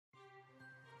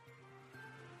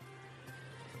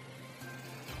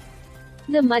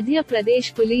The Madhya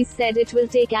Pradesh police said it will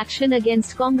take action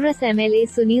against Congress MLA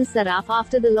Sunil Saraf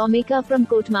after the lawmaker from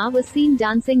Kotma was seen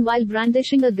dancing while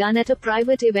brandishing a gun at a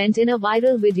private event in a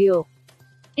viral video.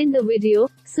 In the video,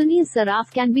 Sunil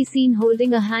Saraf can be seen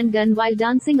holding a handgun while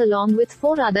dancing along with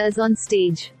 4 others on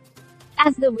stage.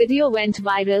 As the video went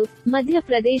viral, Madhya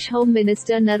Pradesh Home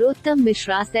Minister Narottam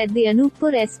Mishra said the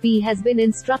Anuppur SP has been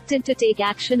instructed to take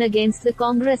action against the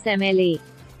Congress MLA.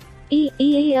 A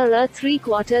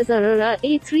 3/4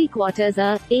 A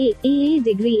 3/4 A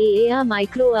degree A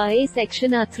micro A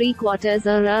section A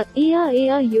 3/4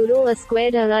 A euro a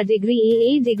squared A degree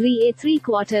A degree A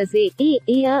 3/4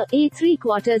 A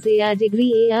 3/4 A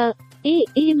degree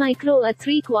A micro A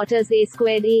 3/4 A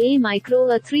squared A micro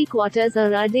A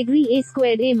 3/4 A degree A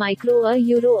squared A micro A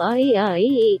euro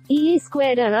A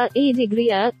squared A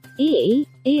degree A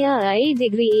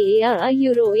degree A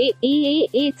euro A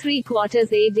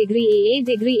 3/4 A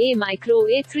degree A micro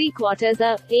A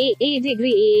 3/4 A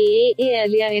degree A.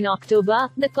 Earlier in October,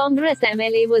 the Congress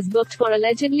MLA was booked for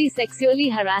allegedly sexually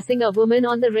harassing a woman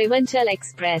on the Revanchal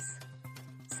Express.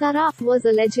 Saraf was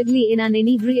allegedly in an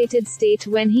inebriated state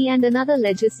when he and another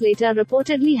legislator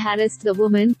reportedly harassed the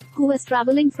woman, who was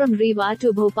travelling from Rewa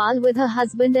to Bhopal with her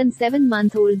husband and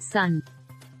 7-month-old son.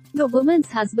 The woman's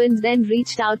husband then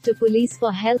reached out to police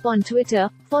for help on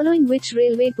Twitter, following which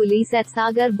railway police at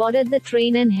Sagar boarded the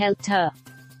train and helped her.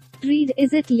 Read,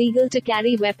 is it legal to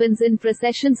carry weapons in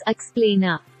processions?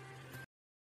 Explainer.